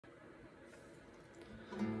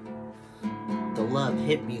love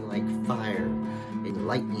hit me like fire and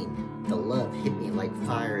lightning. The love hit me like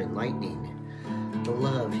fire and lightning. The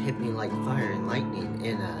love hit me like fire and lightning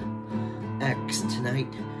in a X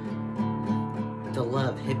tonight. The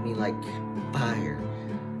love hit me like fire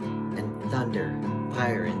and thunder,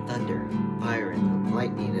 fire and thunder, fire and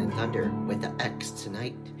lightning and thunder with the X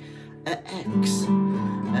tonight. A X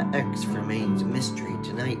remains a mystery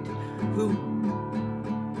tonight. Who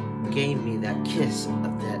gave me that kiss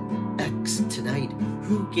of that X tonight?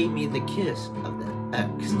 Who gave me the kiss of that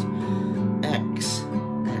X? X.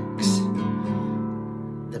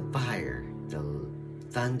 The fire, the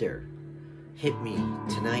thunder hit me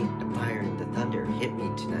tonight. The fire and the thunder hit me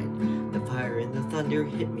tonight. The fire and the thunder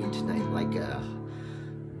hit me tonight like a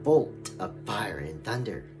bolt of fire and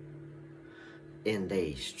thunder. And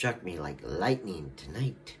they struck me like lightning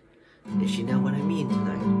tonight. If you know what I mean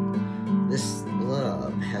tonight. This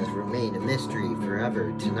love has remained a mystery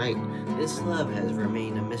forever tonight. This love has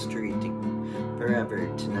remained a mystery forever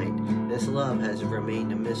tonight. This love has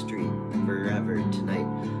remained a mystery forever tonight.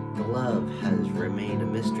 The love has remained a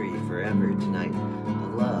mystery forever tonight.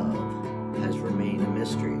 The love has remained a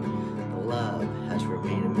mystery. The love has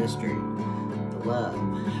remained a mystery. The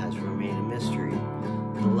love has remained a mystery.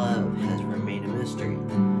 The love has remained a mystery.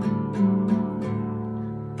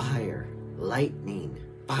 Fire, lightning,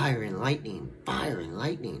 fire and lightning, fire and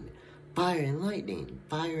lightning, fire and lightning,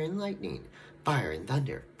 fire and lightning, fire and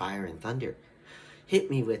thunder, hit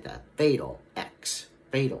me with a fatal X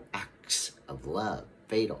of love,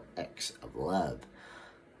 fatal X of love,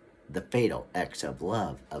 the fatal X of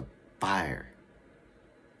love of fire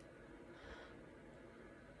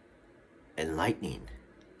and lightning,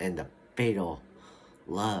 and the fatal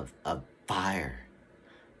love of fire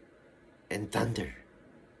and thunder.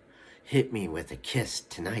 Hit me with a kiss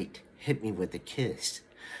tonight. Hit me with a kiss.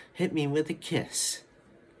 Hit me with a kiss.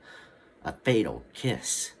 A fatal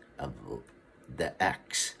kiss of the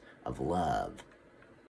X of love.